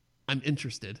I'm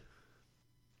interested.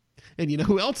 And you know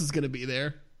who else is going to be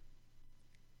there?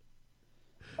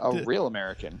 A real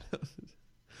American.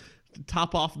 To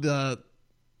top off the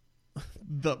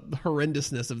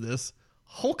horrendousness of this,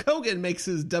 Hulk Hogan makes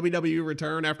his WWE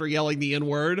return after yelling the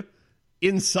N-word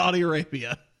in Saudi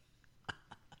Arabia.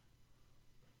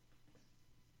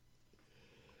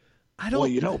 Well,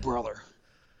 you know, brother.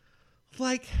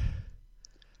 Like,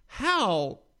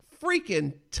 how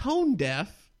freaking tone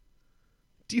deaf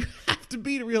do you have to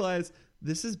be to realize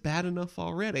this is bad enough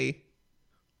already?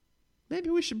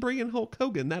 Maybe we should bring in Hulk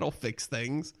Hogan. That'll fix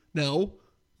things. No.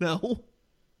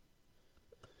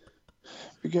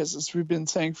 Because as we've been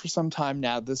saying for some time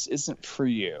now, this isn't for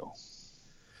you.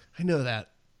 I know that.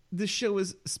 This show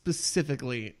is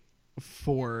specifically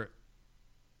for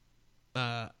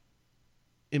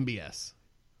MBS.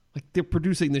 Like, they're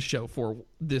producing this show for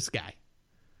this guy.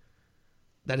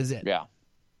 That is it. Yeah.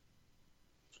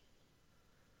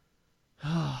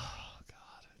 Oh,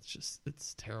 God.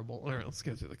 It's terrible. All right, let's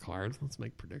go through the card. Let's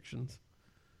make predictions.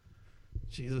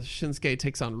 Jesus. Shinsuke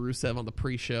takes on Rusev on the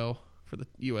pre-show for the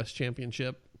U.S.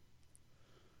 Championship.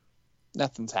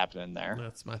 Nothing's happening there.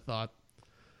 That's my thought.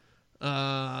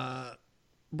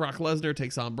 Brock Lesnar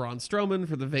takes on Braun Strowman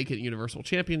for the vacant Universal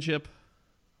Championship.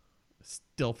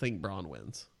 Still think Braun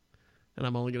wins. And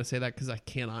I'm only going to say that because I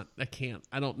can't.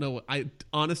 I don't know. I,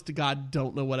 honest to God,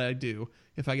 don't know what I'd do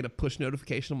if I get a push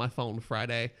notification on my phone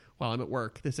Friday while I'm at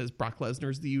work that says Brock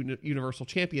Lesnar's the Universal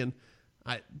Champion.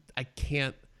 I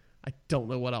can't. I don't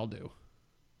know what I'll do.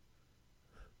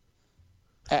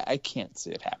 I can't see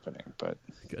it happening, but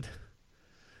good.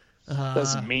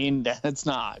 Doesn't mean that it's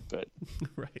not, but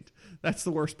right. That's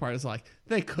the worst part. Is like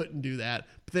they couldn't do that,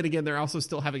 but then again, they're also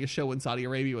still having a show in Saudi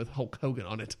Arabia with Hulk Hogan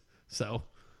on it. So,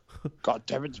 God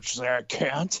damn it! Did you say I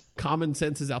can't? Common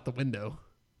sense is out the window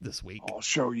this week. I'll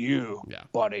show you,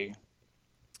 buddy.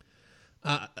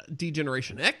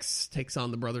 D-Generation X takes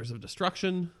on the Brothers of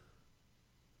Destruction.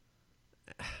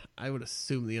 I would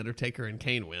assume the Undertaker and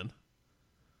Kane win.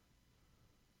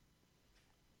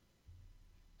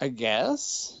 I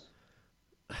guess.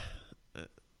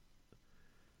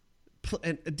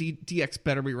 And DX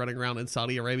better be running around in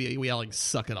Saudi Arabia yelling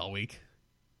 "suck it" all week.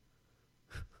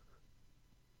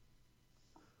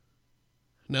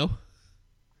 No?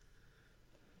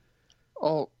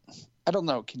 Oh, I don't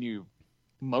know. Can you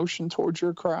motion towards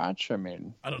your crotch? I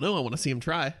mean, I don't know. I want to see him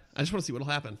try. I just want to see what'll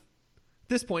happen. At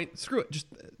this point, screw it. Just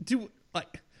do,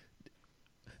 like,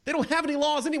 they don't have any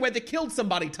laws anyway. They killed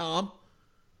somebody, Tom.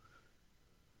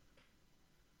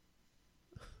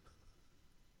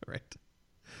 Right.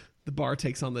 The Bar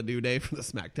takes on the New Day for the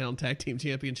SmackDown Tag Team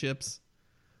Championships.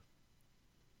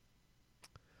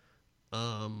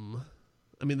 I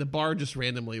mean, the Bar just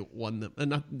randomly won them.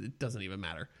 It doesn't even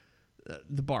matter.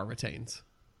 The Bar retains.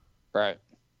 Right.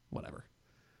 Whatever.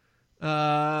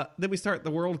 Then we start the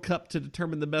World Cup to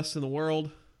determine the best in the world.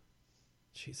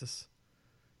 Jesus.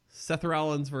 Seth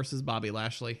Rollins versus Bobby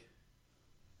Lashley.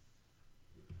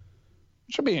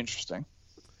 Should be interesting.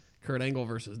 Kurt Angle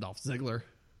versus Dolph Ziggler.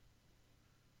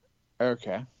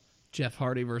 Okay. Jeff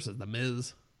Hardy versus The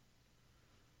Miz.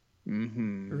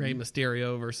 Mm-hmm. Rey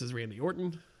Mysterio versus Randy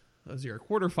Orton. Those are your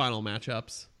quarterfinal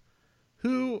matchups.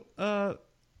 Who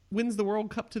wins the World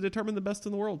Cup to determine the best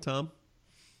in the world, Tom?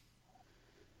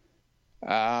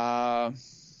 Randolph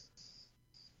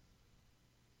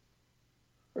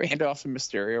and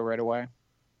Mysterio right away.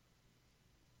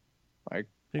 Like,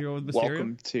 you go with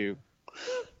Mysterio?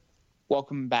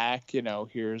 Welcome back. You know,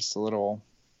 here's a little.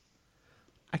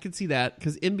 I can see that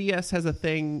because MBS has a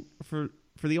thing for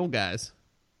the old guys.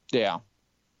 Yeah.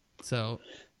 So,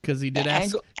 because he did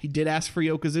ask for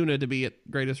Yokozuna to be at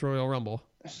Greatest Royal Rumble.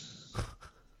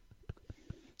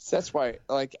 So that's why,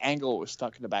 like, Angle was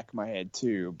stuck in the back of my head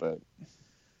too. But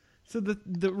So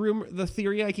the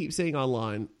theory I keep seeing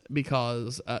online,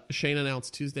 because Shane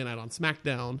announced Tuesday night on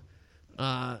SmackDown,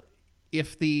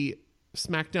 if the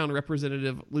SmackDown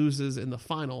representative loses in the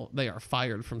final, they are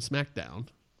fired from SmackDown.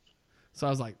 So I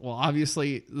was like, well,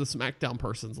 obviously the SmackDown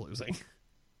person's losing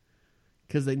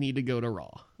because they need to go to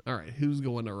Raw. All right, who's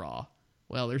going to Raw?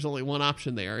 Well, there's only one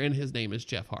option there, and his name is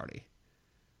Jeff Hardy.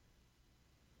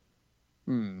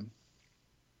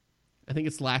 I think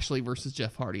it's Lashley versus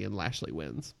Jeff Hardy, and Lashley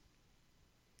wins.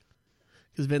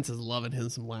 Because Vince is loving him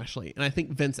some Lashley. And I think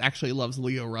Vince actually loves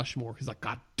Leo Rush more. He's like,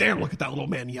 God damn, look at that little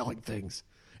man yelling things.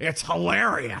 It's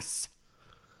hilarious.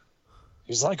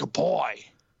 He's like a boy,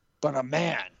 but a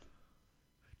man.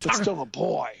 But still a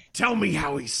boy. Tell me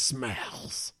how he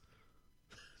smells.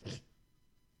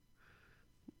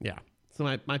 Yeah.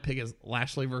 So my pick is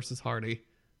Lashley versus Hardy,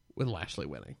 with Lashley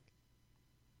winning.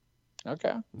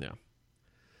 Okay. Yeah.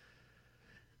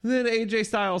 Then AJ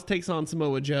Styles takes on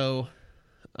Samoa Joe.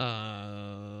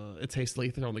 It's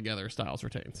hastily thrown together. Styles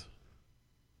retains.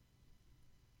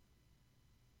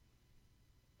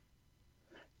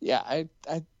 Yeah, I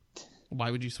Why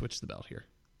would you switch the belt here?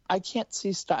 I can't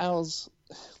see Styles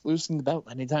losing the belt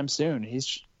anytime soon.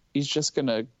 He's just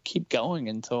gonna keep going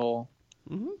until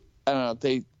I don't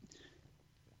know,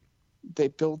 they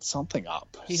build something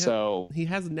up. He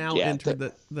has now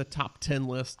entered the top 10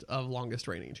 list of longest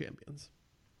reigning champions.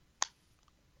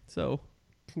 So,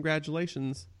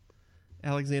 congratulations,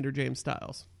 Alexander James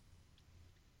Styles.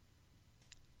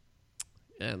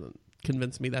 And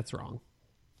convince me that's wrong.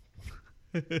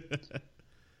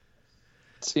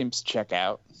 Seems to check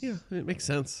out. Yeah, it makes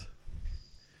sense.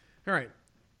 All right.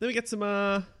 Then we get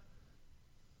some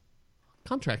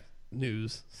contract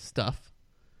news stuff.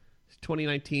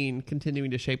 2019 continuing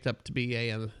to shape up to be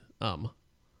a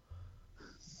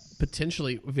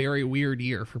potentially very weird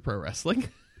year for pro wrestling.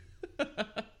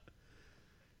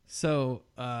 So,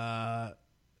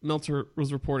 Meltzer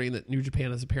was reporting that New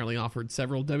Japan has apparently offered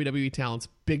several WWE talents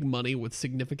big money with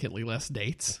significantly less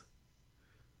dates.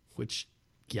 Which,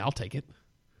 yeah, I'll take it.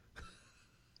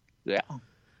 Yeah.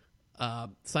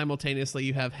 Simultaneously,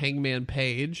 you have Hangman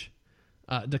Page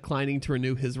declining to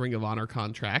renew his Ring of Honor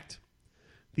contract.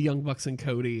 The Young Bucks and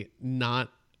Cody not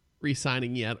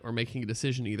re-signing yet or making a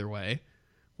decision either way.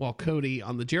 While Cody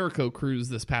on the Jericho cruise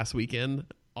this past weekend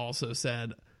also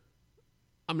said,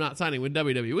 I'm not signing with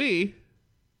WWE.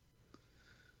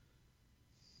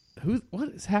 What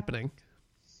is happening?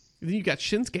 Then you got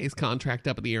Shinsuke's contract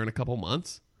up in the air in a couple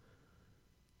months.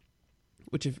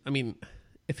 Which,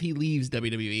 if he leaves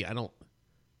WWE,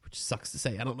 which sucks to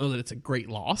say, I don't know that it's a great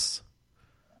loss.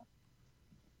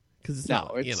 Because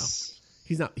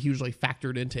he's not hugely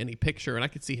factored into any picture, and I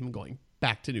could see him going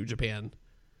back to New Japan.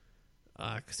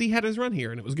 Because he had his run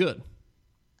here, and it was good.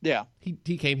 Yeah.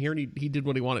 He came here, and he did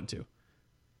what he wanted to.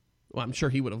 Well, I'm sure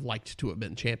he would have liked to have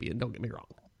been champion, don't get me wrong.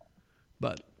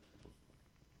 But...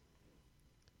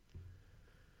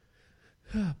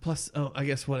 plus, I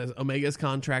guess what is Omega's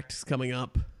contract is coming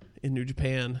up in New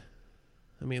Japan.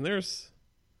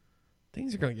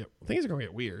 Things are going to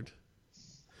get weird.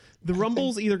 The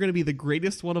Rumble's either going to be the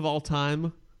greatest one of all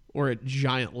time or a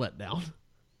giant letdown.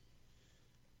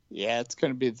 Yeah, it's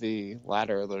going to be the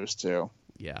latter of those two.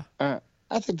 Yeah. I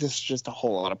think this is just a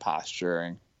whole lot of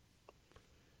posturing.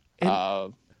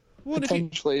 And,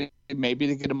 potentially, maybe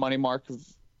to get a money mark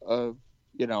of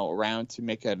around to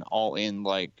make an all-in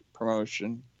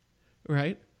promotion.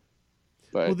 Right.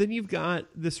 But then you've got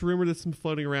this rumor that's been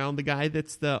floating around. The guy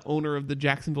that's the owner of the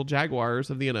Jacksonville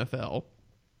Jaguars of the NFL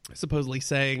supposedly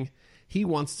saying he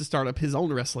wants to start up his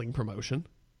own wrestling promotion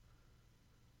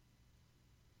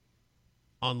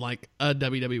on a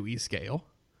WWE scale.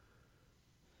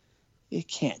 You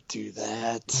can't do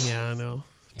that. Yeah, I know.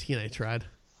 TNA tried.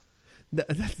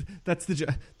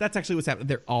 That's actually what's happening.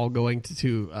 They're all going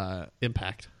to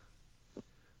Impact.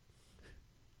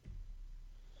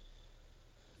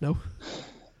 No?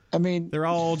 They're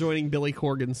all joining Billy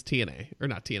Corgan's TNA. Or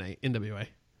not TNA, NWA.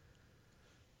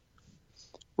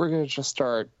 We're going to just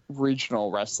start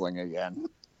regional wrestling again.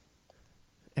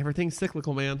 Everything's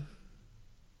cyclical, man.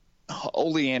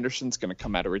 Ole Anderson's going to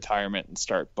come out of retirement and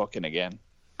start booking again.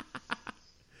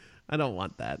 I don't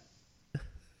want that.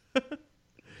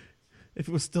 If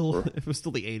it was still the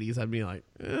 80s, I'd be like,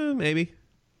 maybe.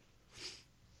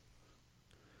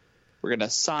 We're going to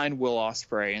sign Will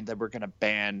Ospreay, and then we're going to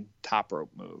ban top rope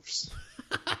moves.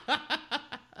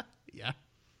 Yeah.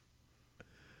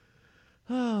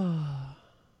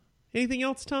 Anything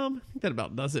else, Tom? I think that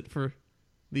about does it for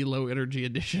the low energy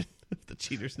edition of the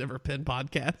Cheaters Never Pin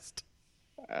podcast.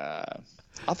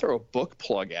 I'll throw a book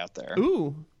plug out there.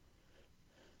 Ooh.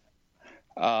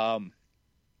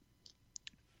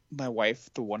 my wife,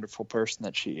 the wonderful person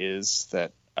that she is,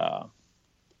 that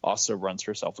also runs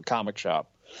herself a comic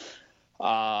shop,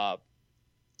 I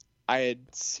had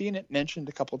seen it mentioned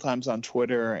a couple times on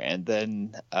Twitter, and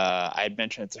then I had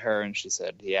mentioned it to her, and she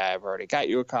said, "Yeah, I've already got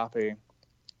you a copy."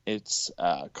 It's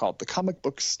called The Comic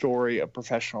Book Story of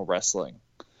Professional Wrestling.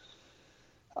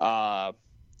 I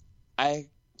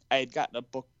had gotten a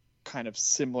book kind of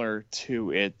similar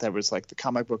to it that was like the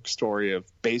comic book story of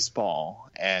baseball,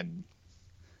 and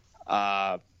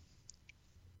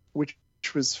which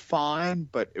was fine,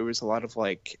 but it was a lot of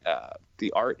like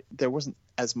the art. There wasn't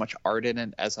as much art in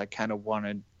it as I kind of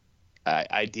wanted.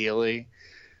 Ideally,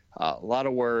 a lot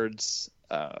of words.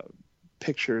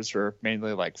 Pictures were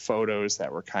mainly like photos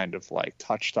that were kind of like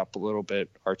touched up a little bit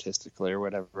artistically or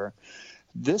whatever.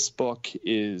 This book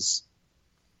is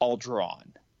all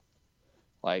drawn,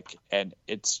 like, and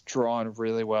it's drawn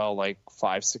really well, like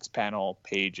 5-6 panel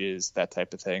pages, that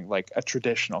type of thing, like a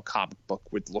traditional comic book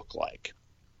would look like.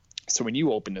 So when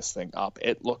you open this thing up,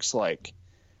 it looks like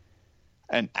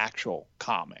an actual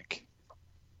comic,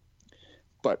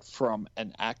 but from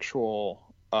an actual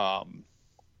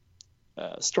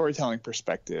storytelling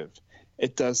perspective,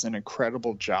 it does an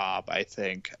incredible job, I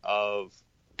think, of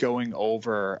going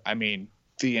over, I mean,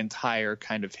 the entire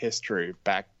kind of history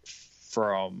back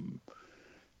from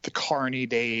the Carney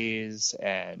days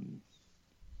and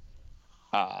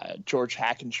George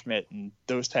Hackenschmidt and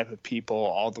those type of people,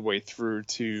 all the way through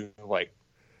to like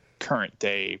current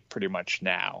day, pretty much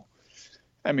now.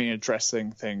 I mean,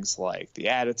 addressing things like the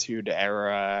Attitude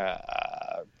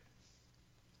Era,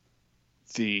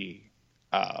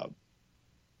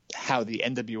 how the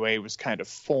NWA was kind of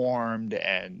formed,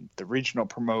 and the regional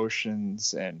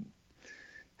promotions, and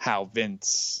how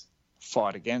Vince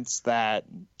fought against that,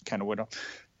 and kind of went on.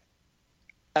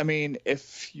 I mean,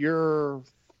 if you're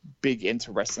big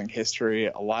into wrestling history,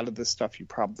 a lot of this stuff you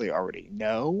probably already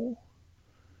know,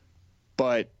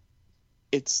 but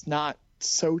it's not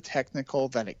so technical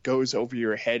that it goes over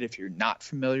your head if you're not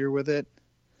familiar with it.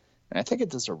 And I think it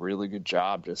does a really good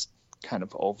job just kind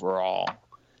of overall.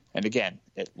 And again,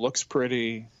 it looks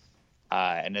pretty,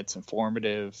 and it's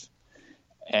informative,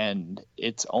 and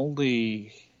it's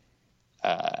only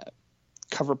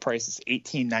cover price is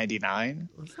 $18.99.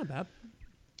 That's not bad.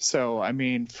 So I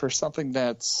mean, for something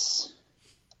that's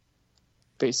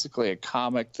basically a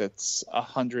comic that's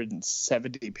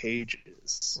 170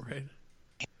 pages, Right.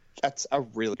 That's a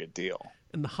really good deal.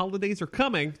 And the holidays are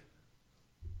coming,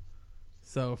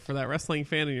 so for that wrestling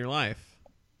fan in your life,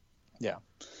 Yeah.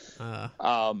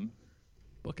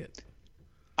 book it.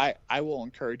 I will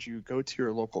encourage you, go to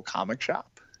your local comic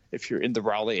shop. If you're in the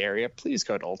Raleigh area, please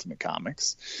go to Ultimate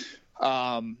Comics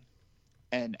and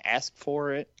ask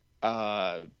for it.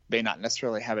 May not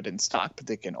necessarily have it in stock, but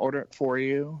they can order it for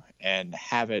you and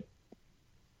have it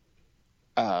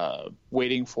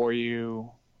waiting for you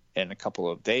in a couple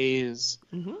of days.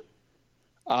 Mm-hmm.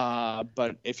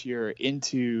 But if you're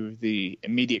into the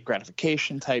immediate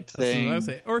gratification type thing, That's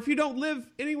what I would say. Or if you don't live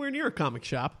anywhere near a comic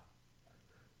shop,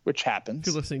 which happens, if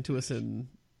you're listening to us in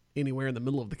anywhere in the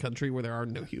middle of the country where there are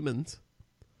no humans,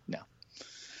 no,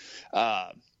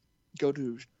 go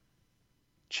to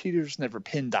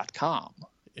cheatersneverpin.com.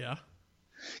 yeah,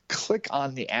 Click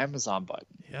on the Amazon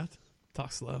button. yeah,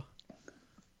 talk slow.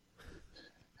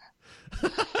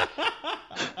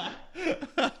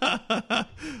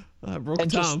 Broke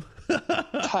And Tom.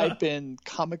 Type in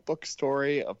comic book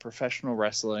story of professional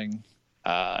wrestling.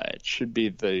 It should be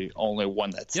the only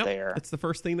one that's Yep, there. it's the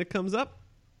first thing that comes up.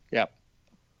 Yep.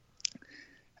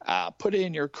 Put it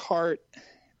in your cart,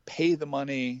 pay the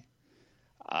money,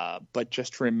 but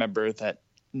just remember that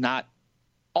not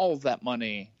all of that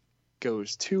money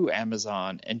goes to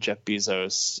Amazon and Jeff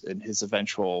Bezos and his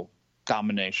eventual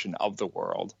domination of the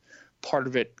world. Part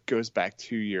of it goes back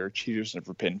to your Cheaters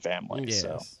Never Pin family.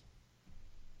 Yes.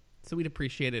 So we'd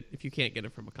appreciate it if you can't get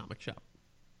it from a comic shop.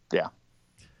 Yeah.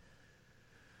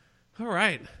 All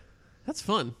right, that's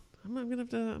fun. I'm gonna have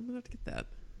to get that.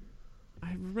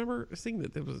 I remember seeing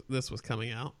that this was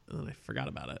coming out, and then I forgot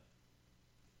about it.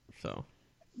 So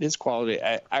It is quality.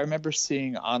 I remember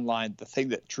seeing online, the thing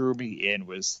that drew me in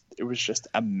was it was just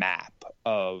a map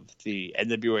of the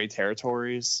NWA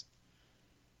territories,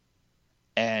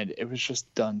 and it was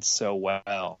just done so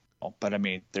well. But I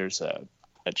mean, there's a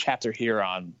chapter here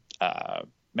on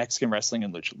Mexican wrestling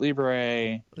and lucha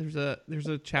libre. there's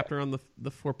a chapter on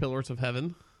the Four Pillars of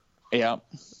Heaven. Yeah, I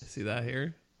see that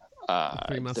here. The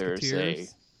Three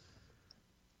Musketeers.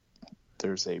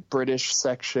 There's a British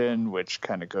section which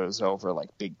kind of goes over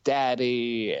like Big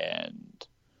Daddy and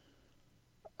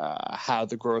how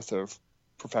the growth of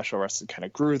professional wrestling kind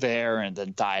of grew there and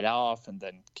then died off and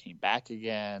then came back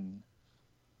again.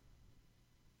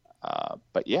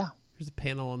 But yeah. There's a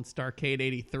panel on Starrcade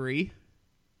 83.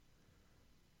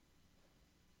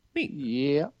 Neat.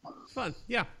 Yeah. Fun.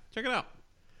 Yeah. Check it out.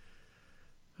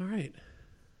 All right.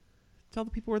 Tell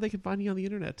the people where they can find you on the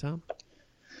internet, Tom.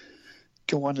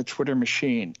 Go on the Twitter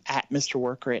machine at Mr.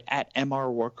 Workrate, at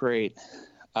MR Workrate.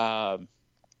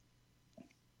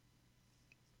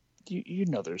 You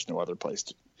know there's no other place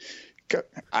to go.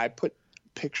 I put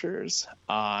pictures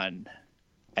on,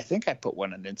 I think I put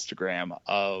one on Instagram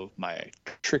of my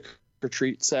trick or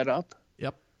treat setup.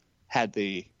 Yep. Had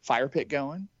the fire pit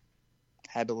going.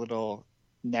 Had a little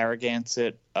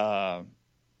Narragansett, what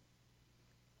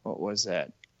was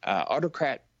that?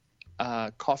 Autocrat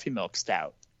coffee milk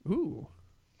stout. Ooh.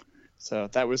 So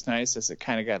that was nice as it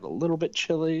kind of got a little bit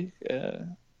chilly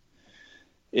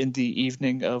in the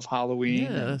evening of Halloween.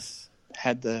 Yes.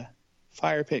 Had the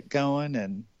fire pit going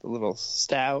and the little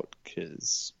stout,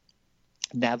 because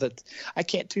now that I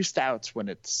can't do stouts when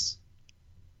it's,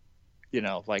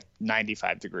 like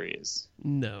 95 degrees.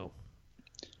 No.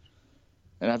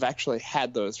 And I've actually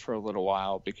had those for a little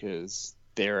while because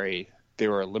they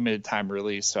were a limited time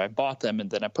release. So I bought them and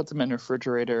then I put them in the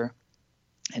refrigerator,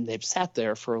 and they've sat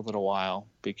there for a little while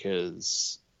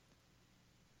because,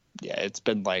 yeah, it's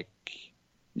been like,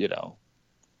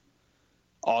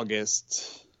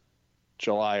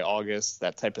 July, August,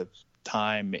 that type of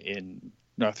time in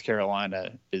North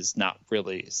Carolina is not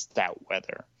really stout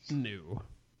weather. No.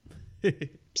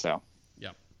 So.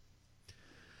 Yep.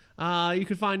 You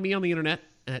can find me on the internet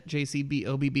at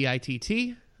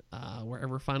JCBOBBITT,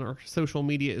 wherever fine our social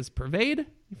media is purveyed. You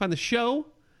can find the show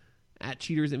at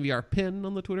Cheaters MVR Pin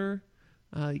on the Twitter.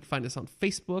 You can find us on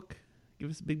Facebook. Give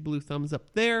us a big blue thumbs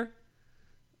up there.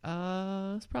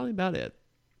 That's probably about it.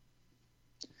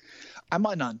 I'm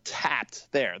on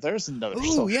Untapped there. There's another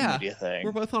social media thing.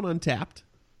 We're both on Untapped.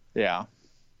 Yeah.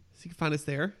 So you can find us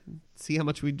there. See how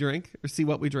much we drink, or see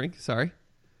what we drink. Sorry.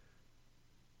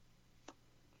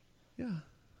 Yeah.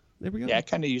 There we go. Yeah, I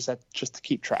kind of use that just to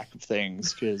keep track of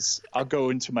things, because I'll go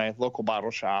into my local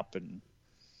bottle shop and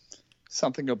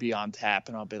something will be on tap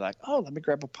and I'll be like, oh, let me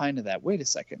grab a pint of that. Wait a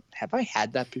second. Have I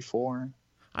had that before?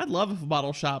 I'd love if a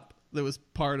bottle shop that was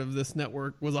part of this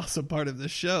network was also part of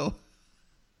this show.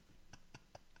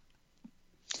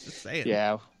 Just saying.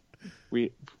 Yeah.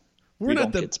 We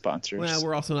not don't get sponsors. Well,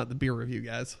 we're also not the beer review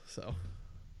guys, so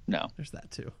no. There's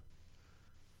that too.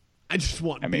 I just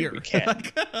want beer. We can.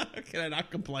 Can I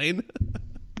not complain?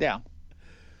 Yeah.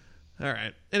 All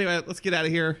right. Anyway, let's get out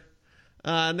of here.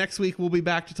 Next week, we'll be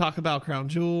back to talk about Crown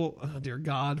Jewel. Oh, dear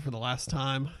God, for the last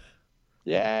time.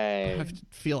 Yay. I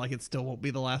feel like it still won't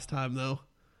be the last time, though.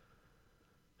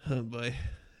 Oh, boy.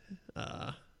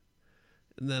 And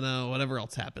then whatever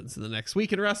else happens in the next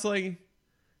week in wrestling,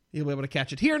 you'll be able to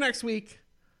catch it here next week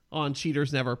on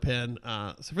Cheaters Never Pin.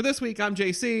 So for this week, I'm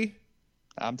JC.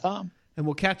 I'm Tom. And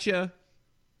we'll catch you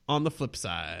on the flip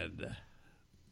side.